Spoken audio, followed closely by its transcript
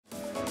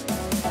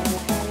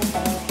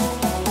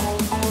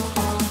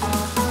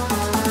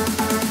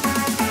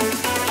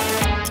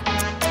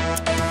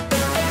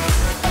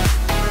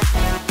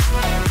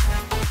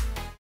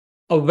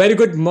A very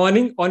good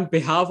morning on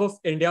behalf of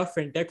India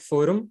FinTech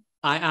Forum.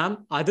 I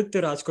am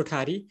Aditya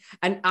Rajkothari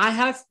and I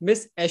have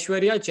Miss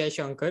Aishwarya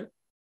Jaishankar,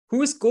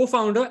 who is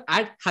co-founder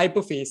at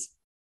Hyperface.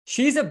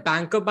 She is a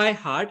banker by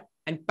heart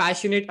and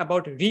passionate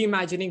about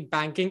reimagining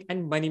banking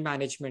and money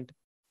management.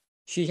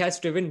 She has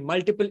driven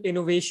multiple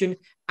innovation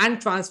and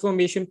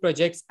transformation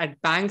projects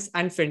at banks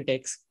and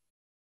fintechs.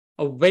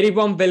 A very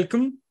warm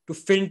welcome to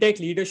FinTech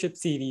Leadership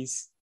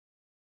Series.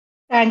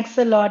 Thanks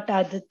a lot,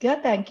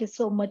 Aditya. Thank you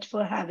so much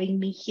for having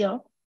me here.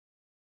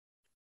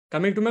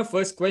 Coming to my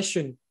first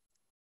question.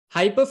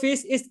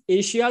 Hyperface is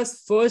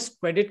Asia's first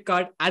credit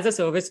card as a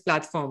service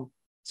platform,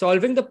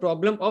 solving the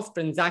problem of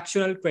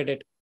transactional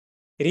credit.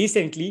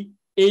 Recently,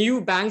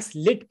 AU Bank's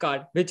Lit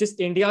Card, which is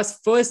India's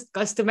first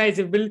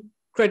customizable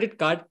credit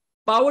card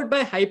powered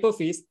by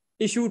Hyperface,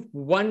 issued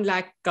 1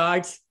 lakh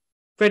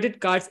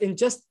credit cards in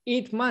just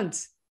 8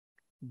 months.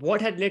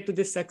 What had led to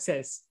this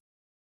success?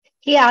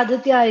 Hey,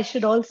 Aditya, I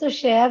should also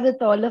share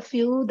with all of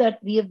you that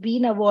we have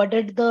been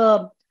awarded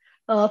the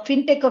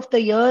FinTech of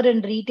the Year in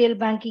Retail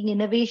Banking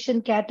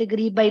Innovation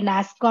category by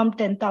NASSCOM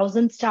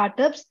 10,000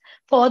 Startups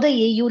for the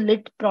AU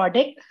Lit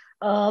product.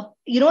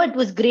 It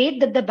was great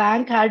that the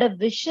bank had a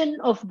vision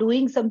of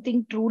doing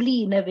something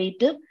truly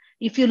innovative.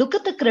 If you look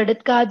at the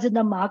credit cards in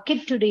the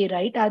market today,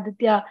 right,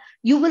 Aditya,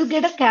 you will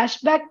get a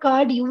cashback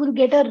card, you will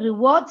get a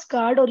rewards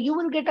card, or you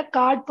will get a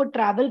card for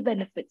travel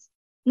benefits.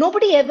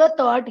 Nobody ever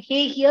thought,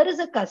 hey, here is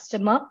a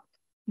customer.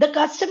 The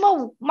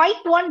customer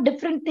might want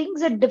different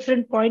things at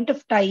different point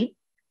of time.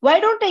 Why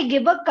don't I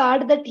give a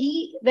card where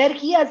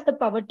he has the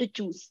power to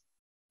choose?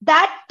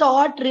 That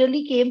thought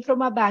really came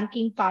from a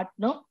banking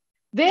partner.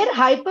 Where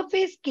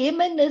Hyperface came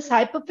in is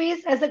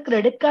Hyperface as a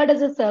credit card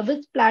as a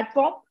service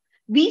platform.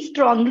 We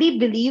strongly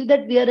believe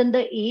that we are in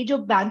the age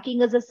of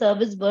banking as a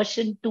service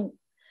version 2.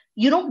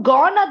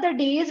 Gone are the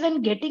days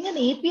when getting an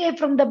API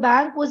from the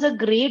bank was a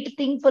great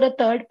thing for a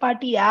third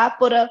party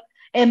app or a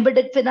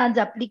embedded finance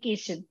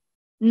application.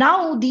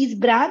 Now these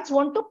brands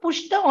want to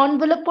push the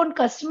envelope on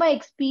customer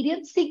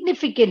experience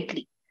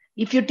significantly.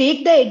 If you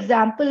take the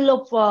example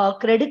of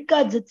credit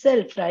cards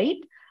itself, right?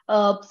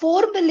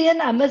 4 million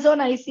Amazon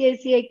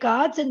ICICI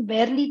cards in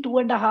barely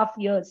 2.5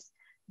 years.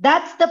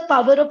 That's the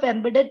power of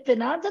embedded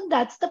finance, and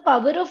that's the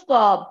power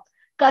of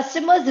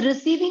customers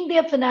receiving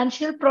their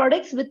financial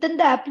products within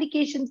the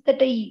applications that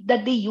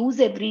they use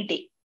every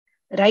day,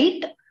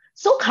 right?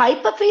 So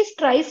Hyperface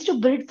tries to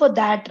build for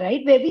that,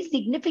 right? Where we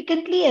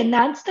significantly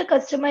enhance the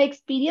customer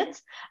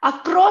experience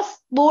across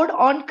board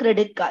on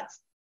credit cards,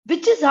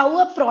 which is how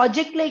a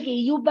project like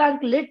AU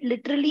Bank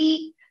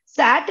literally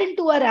sat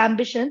into our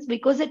ambitions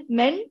because it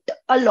meant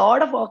a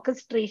lot of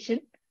orchestration.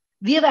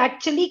 We have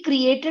actually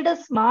created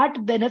a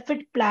smart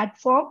benefit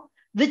platform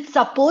which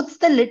supports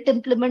the LIT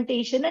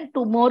implementation and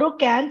tomorrow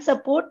can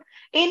support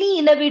any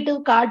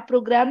innovative card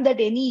program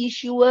that any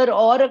issuer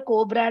or a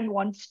co-brand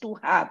wants to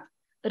have,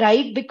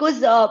 right?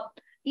 Because at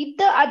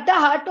the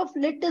heart of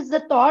LIT is the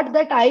thought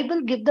that I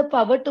will give the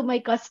power to my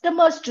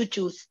customers to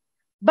choose.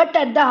 But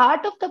at the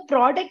heart of the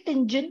product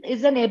engine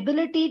is an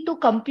ability to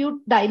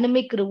compute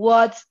dynamic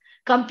rewards,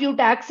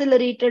 compute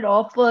accelerated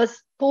offers,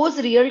 pose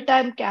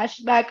real-time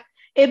cashback,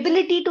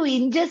 ability to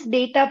ingest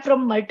data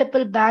from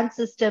multiple bank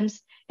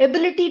systems,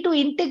 ability to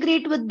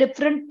integrate with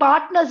different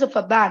partners of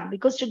a bank,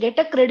 because to get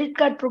a credit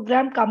card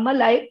program come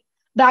alive,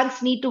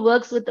 banks need to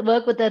work with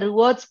a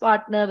rewards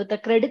partner, with a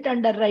credit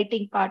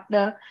underwriting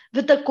partner,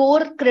 with a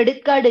core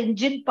credit card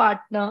engine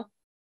partner,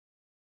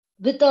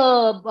 with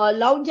a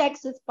lounge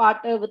access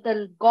partner, with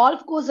a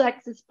golf course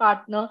access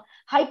partner.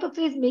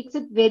 Hyperface makes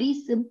it very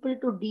simple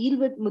to deal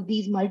with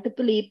these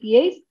multiple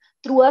APIs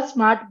through a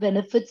smart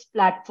benefits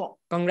platform.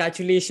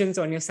 Congratulations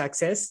on your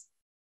success.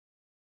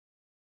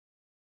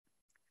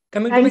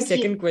 Coming to my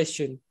second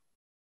question.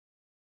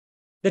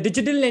 The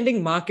digital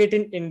lending market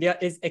in India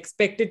is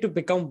expected to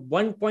become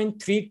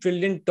 $1.3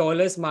 trillion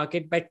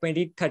market by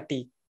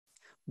 2030.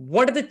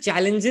 What are the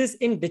challenges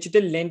in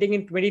digital lending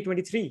in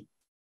 2023?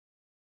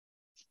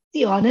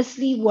 See,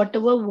 honestly,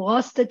 whatever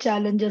was the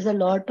challenges, a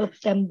lot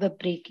of them were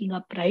breaking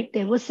up, right?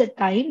 There was a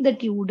time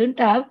that you wouldn't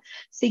have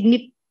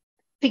significant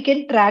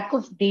track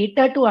of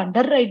data to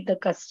underwrite the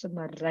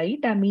customer, right?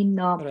 I mean,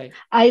 right.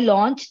 I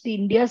launched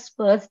India's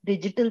first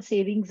digital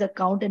savings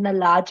account in a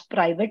large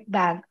private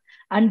bank.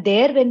 And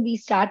there, when we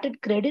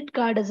started credit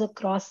card as a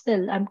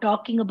cross-sell, I'm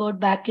talking about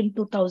back in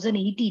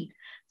 2018,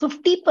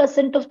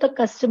 50% of the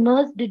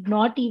customers did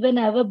not even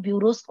have a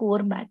bureau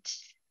score match.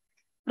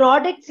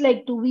 Products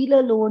like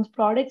two-wheeler loans,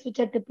 products which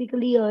are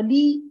typically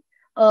early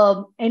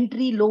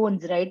entry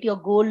loans, right? Your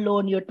gold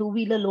loan, your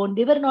two-wheeler loan,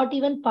 they were not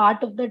even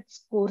part of that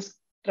scores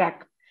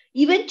track.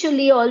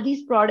 Eventually, all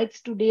these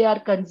products today are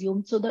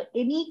consumed. So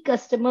any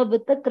customer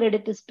with a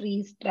credit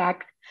history is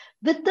tracked.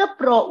 With the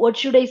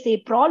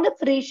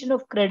proliferation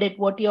of credit,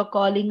 what you're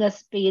calling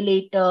as pay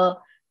later,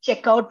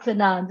 checkout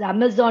finance,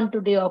 Amazon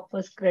today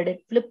offers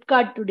credit,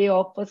 Flipkart today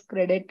offers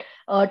credit,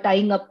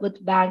 tying up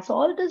with banks.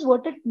 All this,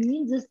 what it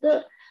means is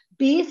the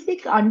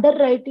basic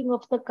underwriting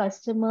of the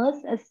customers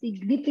has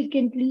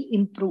significantly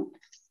improved.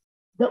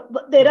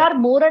 There are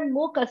more and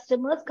more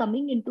customers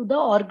coming into the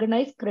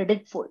organized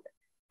credit fold.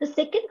 The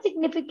second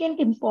significant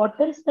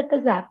importance that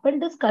has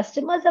happened is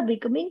customers are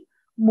becoming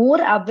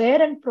more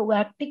aware and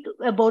proactive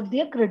about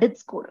their credit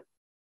score,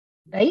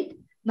 right?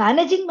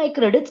 Managing my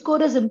credit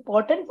score is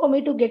important for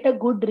me to get a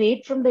good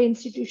rate from the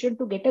institution,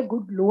 to get a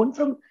good loan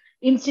from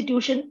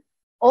institution.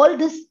 All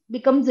this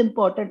becomes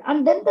important.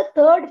 And then the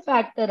third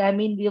factor, I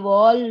mean, we've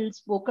all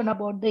spoken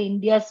about the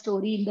India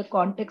story in the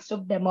context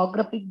of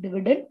demographic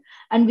dividend,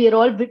 and we are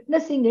all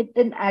witnessing it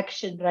in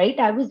action, right?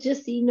 I was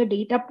just seeing a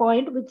data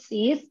point which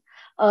says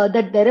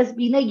that there has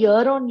been a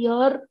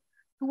year-on-year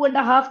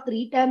 2.5,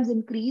 3 times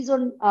increase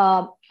on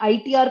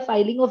ITR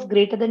filing of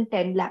greater than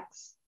 10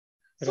 lakhs.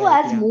 So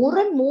Right. as Yeah. more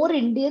and more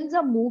Indians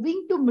are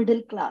moving to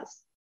middle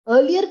class,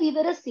 earlier we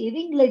were a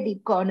saving-led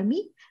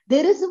economy.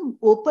 There is an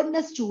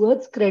openness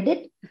towards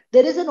credit.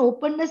 There is an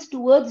openness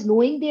towards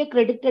knowing their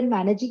credit and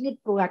managing it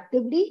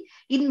proactively.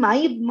 In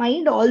my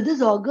mind, all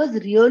this augurs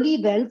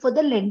really well for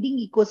the lending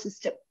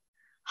ecosystem.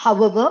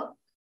 However,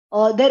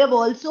 there have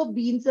also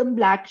been some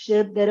black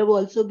sheep. There have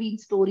also been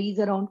stories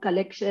around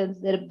collections.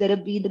 There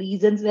have been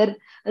reasons where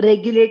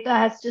regulator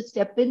has to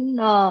step in,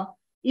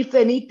 if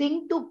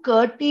anything, to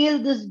curtail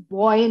this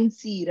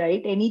buoyancy,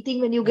 right?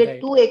 Anything when you get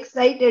Right. too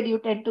excited, you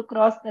tend to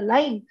cross the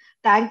line.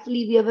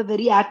 Thankfully, we have a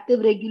very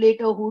active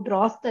regulator who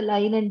draws the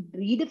line and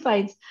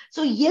redefines.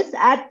 So yes,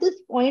 at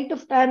this point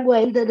of time,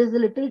 while there is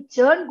a little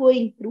churn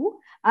going through,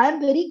 I am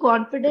very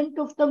confident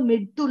of the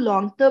mid to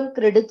long term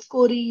credit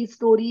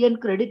story and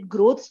credit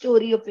growth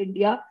story of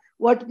India,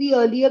 what we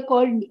earlier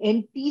called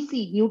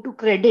NTC, new to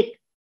credit.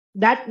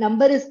 That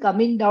number is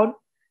coming down.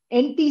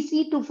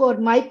 NTC to, for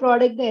my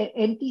product, the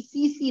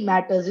NTCC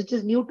matters, which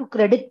is new to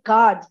credit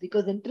cards,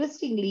 because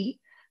interestingly,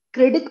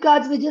 credit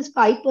cards which is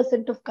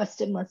 5% of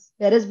customers,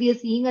 whereas we are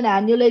seeing an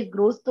annualized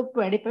growth of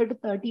 25 to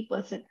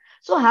 30%.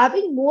 So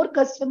having more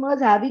customers,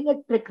 having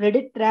a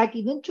credit track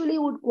eventually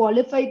would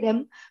qualify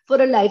them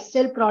for a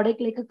lifestyle product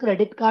like a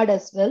credit card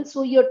as well.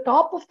 So your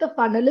top of the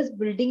funnel is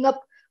building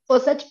up for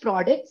such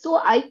products.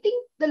 So I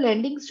think the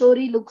lending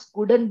story looks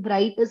good and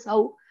bright is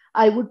how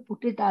I would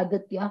put it,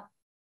 Aditya.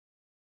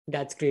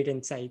 That's great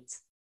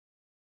insights.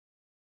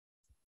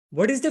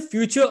 What is the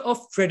future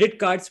of credit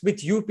cards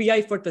with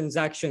UPI for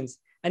transactions,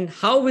 and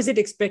how is it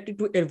expected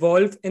to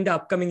evolve in the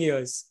upcoming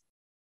years?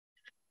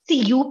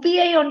 See,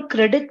 UPI on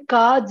credit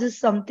cards is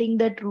something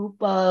that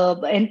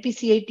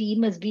NPCI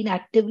team has been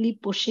actively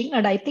pushing,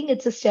 and I think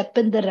it's a step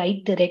in the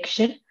right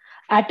direction.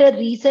 At a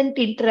recent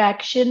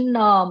interaction,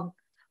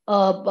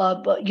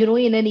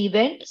 in an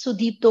event,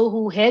 Sudipto,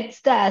 who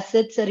heads the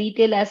assets,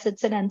 retail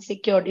assets and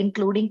unsecured,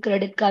 including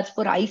credit cards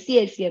for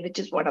ICICI, which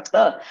is one of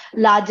the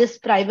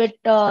largest private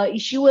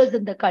issuers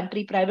in the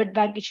country, private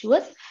bank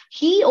issuers,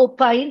 he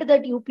opined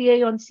that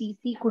UPI on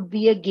CC could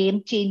be a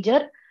game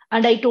changer.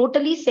 And I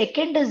totally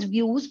second his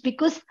views,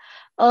 because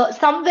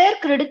somewhere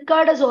credit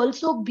card has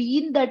also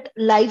been that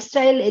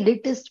lifestyle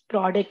elitist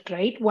product,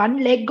 right?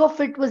 One leg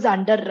of it was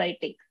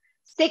underwriting.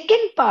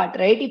 Second part,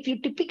 right? If you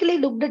typically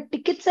looked at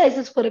ticket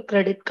sizes for a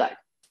credit card,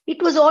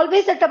 it was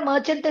always at a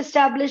merchant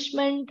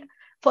establishment.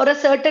 For a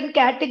certain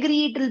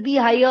category, it will be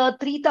higher,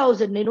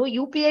 3,000.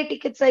 UPI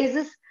ticket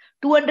sizes,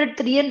 200,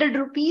 300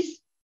 rupees.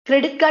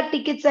 Credit card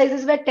ticket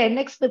sizes were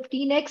 10x,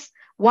 15x.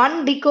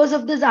 One, because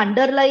of this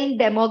underlying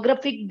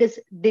demographic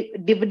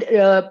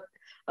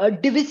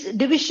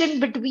division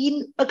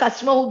between a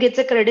customer who gets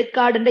a credit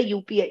card and a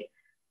UPI.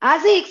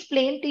 As I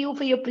explained to you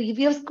for your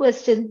previous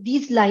question,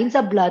 these lines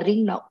are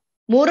blurring now.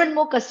 More and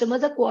more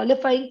customers are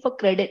qualifying for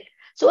credit.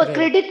 So a Right.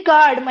 credit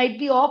card might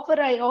be offered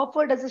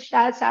as a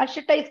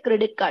sachetized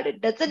credit card. It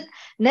doesn't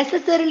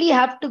necessarily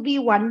have to be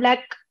 1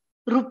 lakh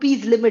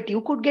rupees limit.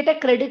 You could get a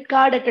credit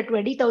card at a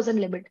 20,000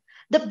 limit.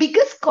 The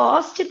biggest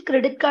cost in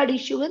credit card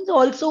issuance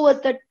also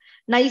was that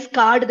nice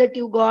card that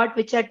you got,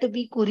 which had to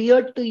be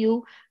couriered to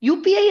you.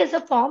 UPI as a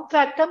form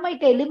factor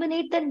might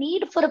eliminate the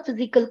need for a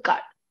physical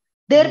card,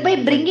 thereby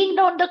Right. bringing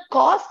down the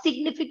cost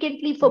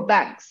significantly for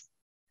banks.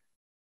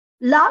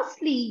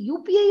 Lastly,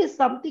 UPI is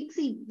something,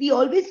 see, we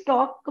always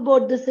talk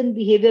about this in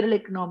behavioral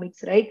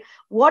economics, right?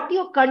 What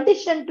you're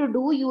conditioned to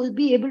do, you will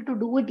be able to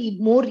do it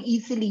more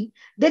easily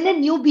than a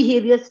new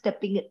behavior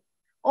stepping in.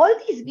 All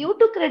these new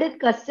to credit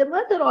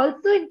customers are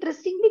also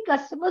interestingly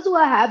customers who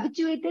are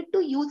habituated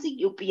to using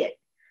UPI.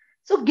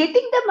 So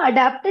getting them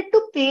adapted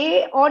to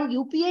pay on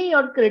UPI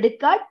on credit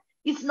card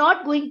is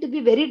not going to be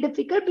very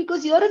difficult,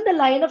 because you're in the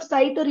line of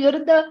sight, or you're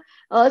in the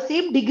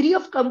same degree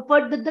of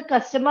comfort that the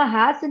customer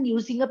has in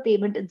using a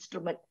payment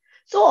instrument.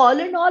 So all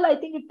in all, I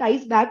think it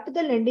ties back to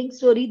the lending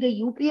story.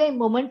 The UPI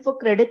moment for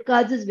credit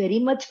cards is very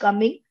much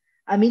coming.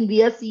 I mean,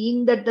 we are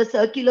seeing that the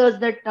circulars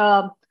that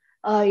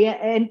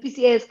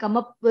NPCI has come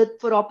up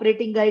with for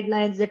operating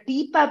guidelines, the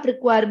TPAP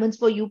requirements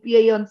for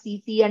UPI on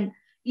CC, and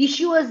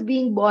issuers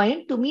being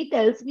buoyant, to me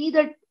tells me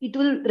that it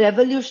will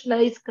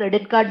revolutionize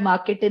credit card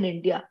market in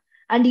India.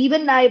 And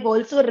even I've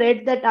also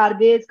read that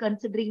RBI is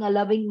considering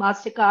allowing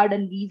MasterCard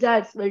and Visa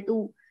as well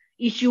to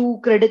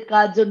issue credit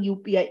cards on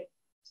UPI.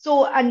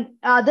 So, and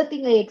other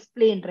thing I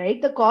explained,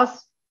 right? The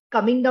cost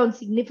coming down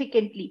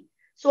significantly.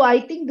 So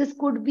I think this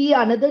could be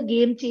another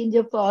game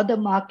changer for the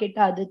market,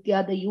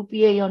 Aditya, the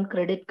UPI on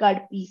credit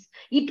card piece.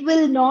 It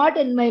will not,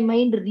 in my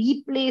mind,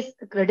 replace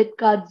the credit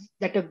cards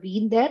that have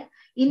been there.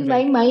 In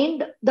my Right.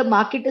 mind, the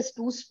market is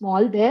too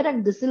small there,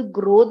 and this will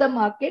grow the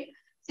market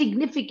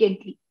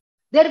significantly.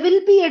 There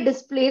will be a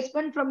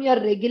displacement from your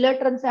regular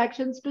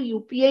transactions to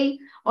UPI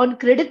on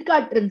credit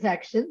card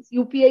transactions,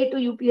 UPI to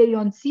UPI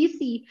on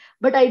CC,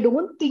 but I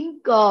don't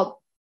think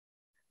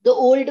the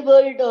old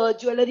world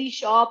jewelry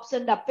shops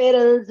and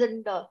apparels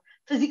and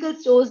physical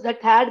stores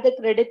that had the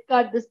credit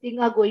card, this thing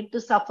are going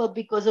to suffer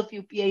because of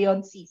UPI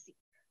on CC.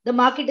 The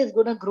market is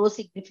going to grow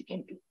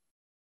significantly.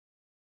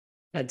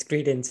 That's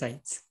great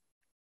insights.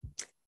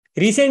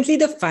 Recently,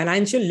 the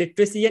Financial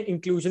Literacy and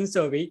Inclusion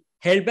Survey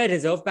held by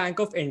Reserve Bank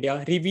of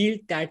India revealed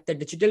that the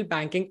digital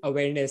banking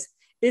awareness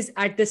is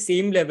at the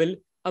same level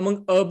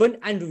among urban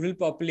and rural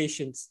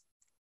populations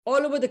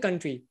all over the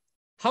country.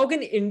 How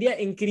can India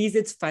increase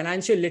its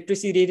financial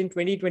literacy rate in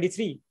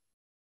 2023?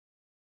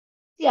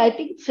 See, I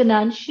think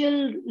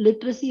financial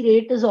literacy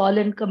rate is all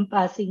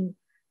encompassing.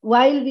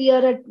 While we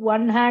are at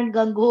one hand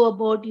gung ho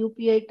about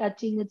UPI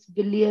touching its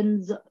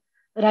billions,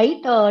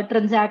 right,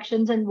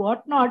 transactions and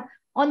whatnot,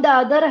 on the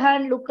other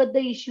hand, look at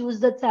the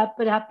issues that's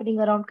happening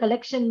around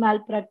collection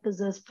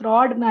malpractices,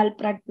 fraud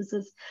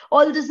malpractices.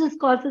 All this is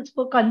causes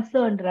for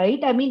concern, right?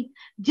 I mean,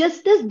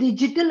 just as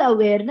digital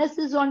awareness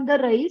is on the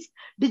rise,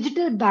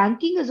 digital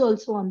banking is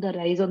also on the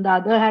rise. On the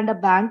other hand, a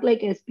bank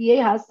like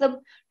SBI has some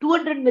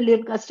 200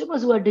 million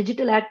customers who are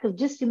digital active.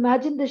 Just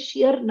imagine the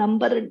sheer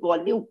number and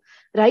volume,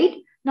 right?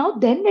 Now,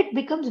 then it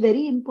becomes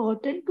very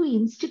important to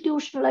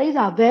institutionalize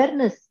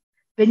awareness.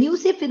 When you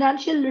say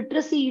financial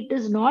literacy, it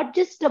is not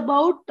just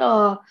about,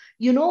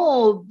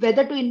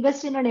 whether to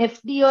invest in an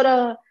FD or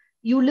a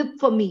ULIP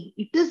for me.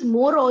 It is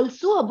more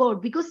also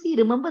about, because see,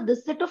 remember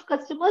this set of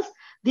customers,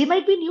 they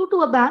might be new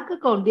to a bank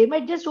account. They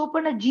might just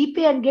open a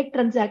GPay and get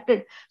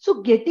transacted.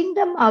 So getting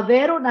them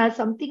aware on as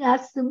something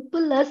as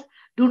simple as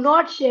do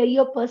not share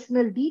your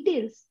personal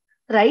details,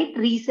 right? Right.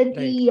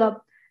 Recently,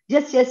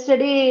 just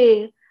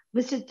yesterday,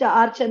 Mr.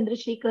 R.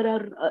 Chandrasekhar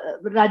or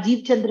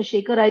Rajiv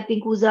Chandrasekhar, I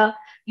think, who's a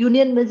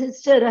union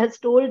minister, has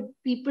told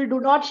people do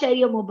not share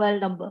your mobile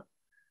number.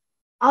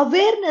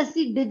 Awareness,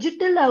 see,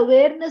 digital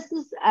awareness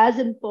is as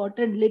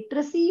important.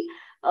 Literacy,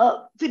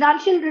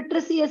 financial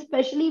literacy,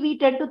 especially, we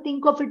tend to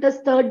think of it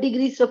as third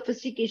degree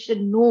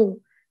sophistication. No.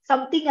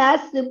 Something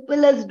as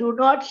simple as do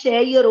not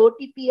share your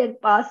OTP and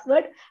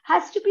password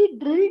has to be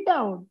drilled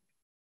down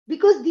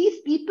because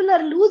these people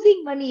are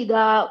losing money.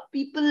 The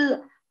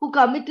people who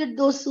committed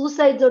those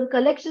suicides on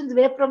collections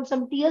were from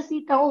some tier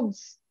C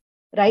towns,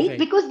 right? Right.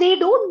 Because they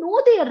don't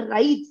know their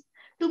rights.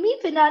 To me,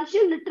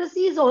 financial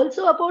literacy is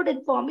also about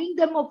informing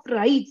them of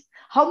rights.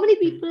 How many Hmm.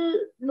 people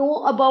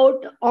know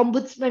about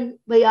ombudsman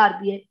by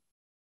RBI?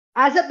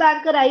 As a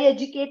banker, I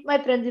educate my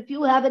friends. If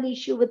you have an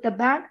issue with the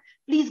bank,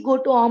 please go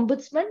to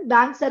ombudsman.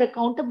 Banks are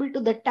accountable to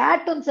the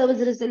TAT on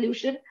service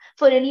resolution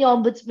for any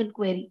ombudsman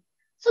query.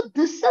 So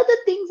these are the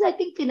things I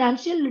think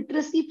financial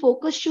literacy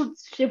focus should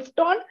shift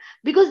on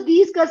because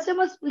these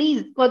customers,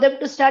 please, for them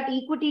to start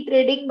equity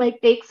trading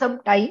might take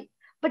some time,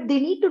 but they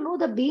need to know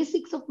the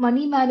basics of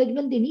money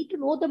management. They need to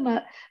know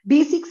the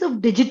basics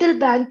of digital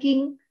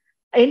banking,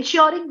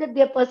 ensuring that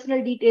their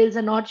personal details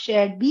are not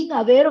shared, being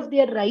aware of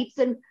their rights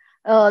and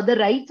the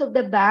rights of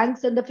the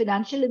banks and the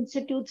financial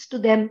institutes to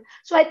them.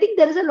 So I think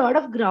there is a lot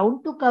of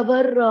ground to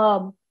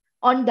cover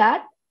on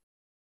that.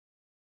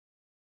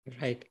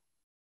 Right.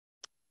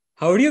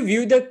 How do you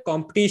view the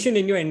competition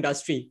in your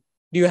industry?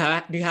 Do you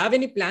have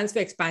any plans for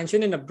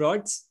expansion in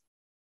abroads?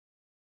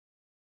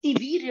 See,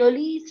 we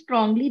really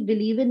strongly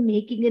believe in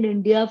making in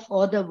India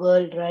for the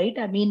world, right?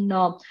 I mean,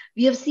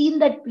 we have seen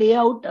that play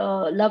out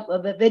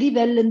very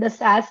well in the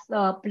SaaS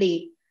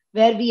play,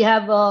 where we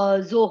have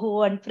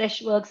Zoho and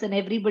Freshworks and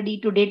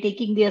everybody today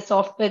taking their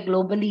software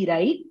globally,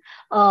 right?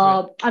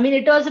 Right. I mean,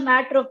 it was a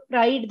matter of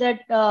pride that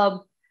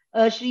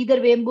Sridhar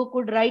Vembu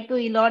could write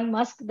to Elon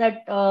Musk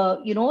that,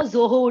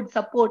 Zoho would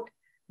support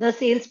the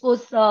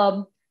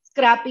Salesforce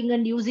scrapping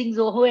and using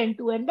Zoho end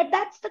to end. But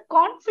that's the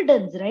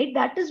confidence, right?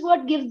 That is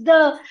what gives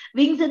the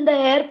wings in the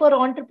air for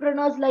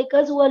entrepreneurs like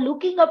us who are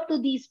looking up to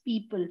these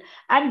people.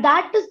 And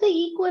that is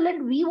the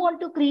equivalent we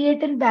want to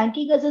create in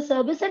banking as a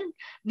service. And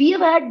we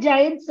have had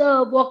giants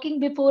walking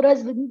before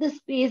us within this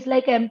space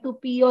like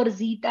M2P or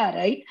Zeta,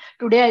 right?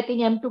 Today, I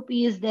think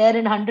M2P is there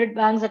in 100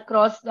 banks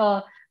across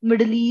the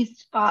Middle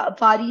East,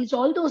 Far East,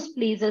 all those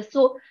places.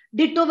 So,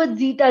 ditto with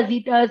Zeta.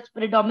 Zeta has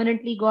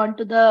predominantly gone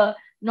to the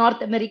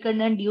North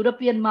American and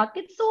European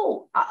markets.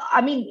 So,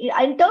 I mean,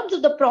 in terms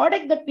of the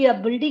product that we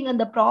are building and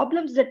the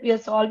problems that we are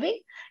solving,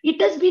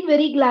 it has been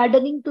very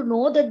gladdening to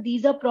know that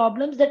these are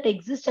problems that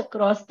exist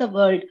across the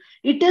world.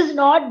 It is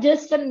not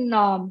just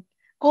an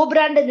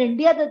co-brand in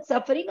India that's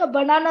suffering. A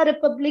Banana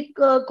Republic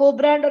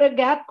co-brand or a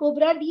Gap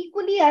co-brand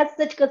equally has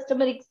such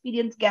customer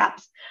experience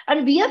gaps.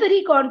 And we are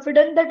very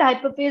confident that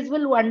Hyperface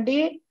will one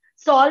day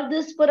solve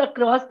this for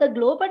across the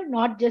globe and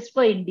not just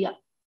for India.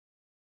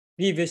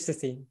 We wish the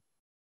same.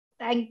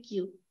 Thank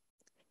you.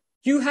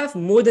 You have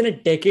more than a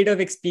decade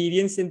of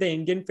experience in the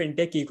Indian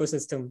fintech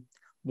ecosystem.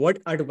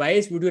 What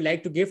advice would you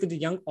like to give to the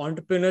young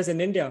entrepreneurs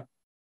in India?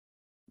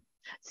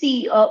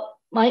 See,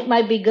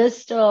 my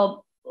biggest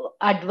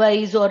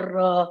advice,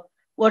 or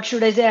what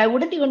should I say? I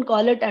wouldn't even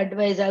call it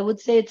advice. I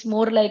would say it's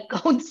more like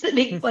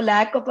counseling, for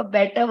lack of a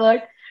better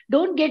word.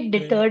 Don't get Right.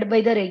 deterred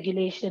by the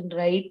regulation,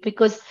 right?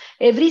 Because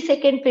every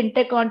second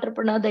fintech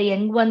entrepreneur, the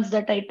young ones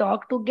that I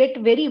talk to, get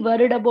very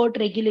worried about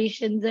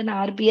regulations and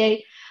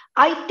RBI.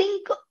 I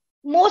think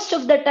most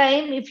of the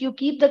time, if you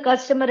keep the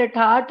customer at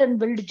heart and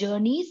build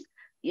journeys,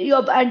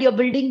 you're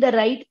building the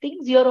right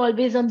things, you're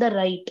always on the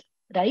right.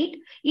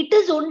 It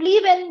is only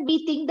when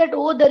we think that,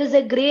 oh, there is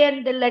a gray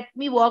and then let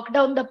me walk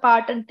down the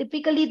path. And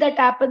typically that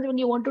happens when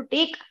you want to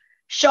take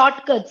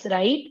shortcuts,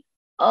 right?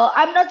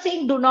 I'm not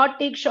saying do not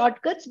take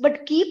shortcuts,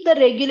 but keep the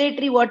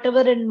regulatory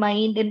whatever in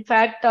mind. In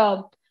fact,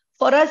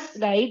 for us,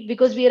 right,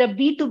 because we are a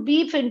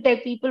B2B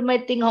fintech, people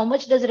might think how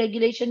much does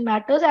regulation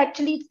matters?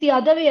 Actually, it's the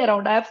other way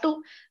around. I have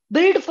to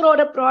build for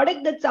a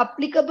product that's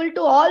applicable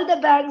to all the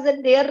banks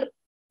and their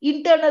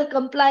internal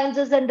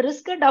compliances and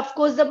risk, and of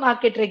course the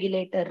market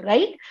regulator,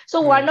 right? So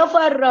one Right. of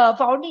our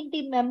founding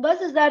team members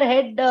is our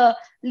head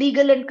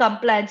legal and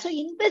compliance. So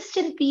invest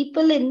in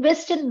people,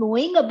 invest in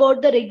knowing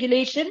about the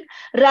regulation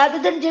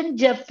rather than just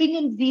jumping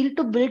in zeal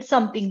to build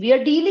something. We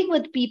are dealing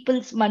with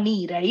people's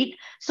money, right?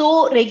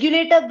 So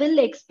regulator will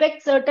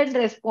expect certain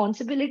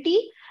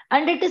responsibility,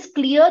 and it is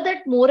clear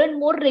that more and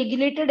more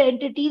regulated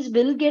entities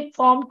will get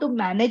formed to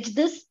manage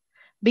this,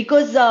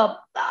 because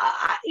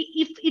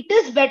if it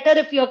is better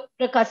if you're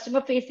a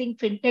customer facing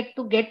fintech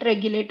to get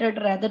regulated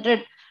rather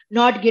than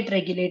not get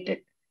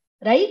regulated,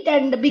 right?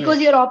 And because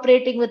Right. you're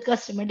operating with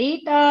customer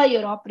data,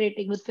 you're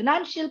operating with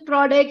financial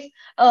products,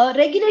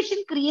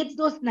 regulation creates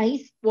those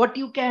nice what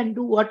you can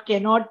do, what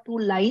cannot do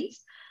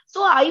lines.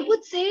 So I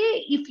would say,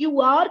 if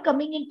you are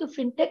coming into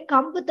fintech,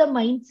 come with the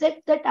mindset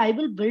that I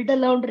will build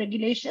around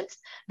regulations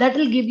that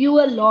will give you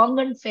a long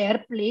and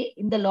fair play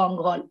in the long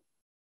haul.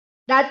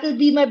 That will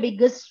be my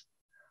biggest,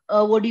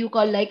 what do you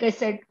call, like I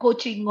said,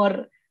 coaching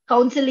or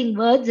counseling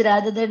words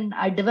rather than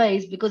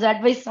advice, because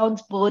advice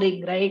sounds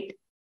boring, right?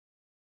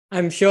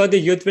 I'm sure the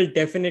youth will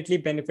definitely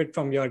benefit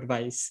from your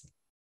advice.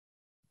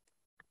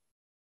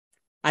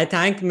 I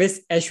thank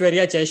Ms.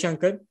 Aishwarya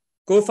Jaishankar,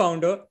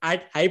 co-founder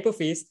at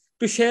Hyperface,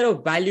 to share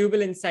her valuable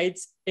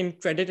insights in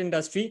credit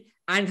industry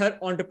and her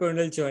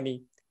entrepreneurial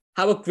journey.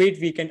 Have a great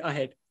weekend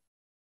ahead.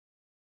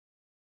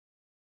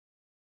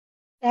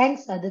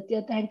 Thanks,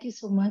 Aditya. Thank you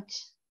so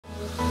much.